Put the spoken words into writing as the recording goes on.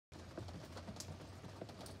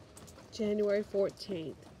January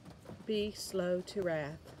 14th. Be slow to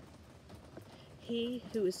wrath. He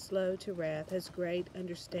who is slow to wrath has great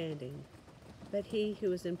understanding, but he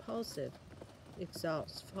who is impulsive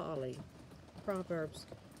exalts folly. Proverbs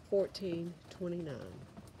 14:29.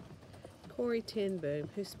 Corrie ten Boom,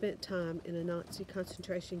 who spent time in a Nazi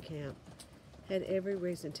concentration camp, had every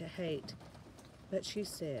reason to hate, but she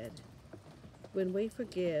said, "When we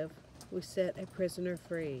forgive, we set a prisoner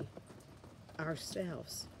free,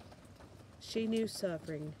 ourselves." She knew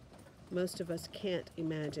suffering most of us can't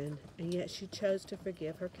imagine, and yet she chose to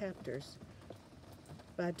forgive her captors.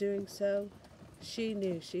 By doing so, she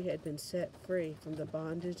knew she had been set free from the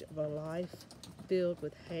bondage of a life filled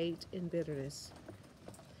with hate and bitterness.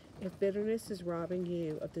 If bitterness is robbing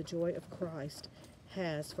you of the joy of Christ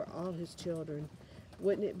has for all his children,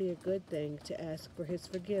 wouldn't it be a good thing to ask for his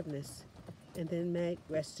forgiveness and then make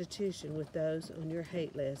restitution with those on your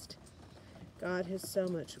hate list? God has so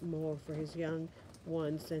much more for his young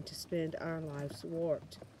ones than to spend our lives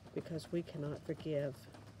warped because we cannot forgive.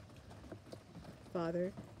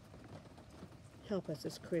 Father, help us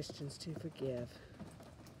as Christians to forgive.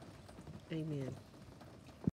 Amen.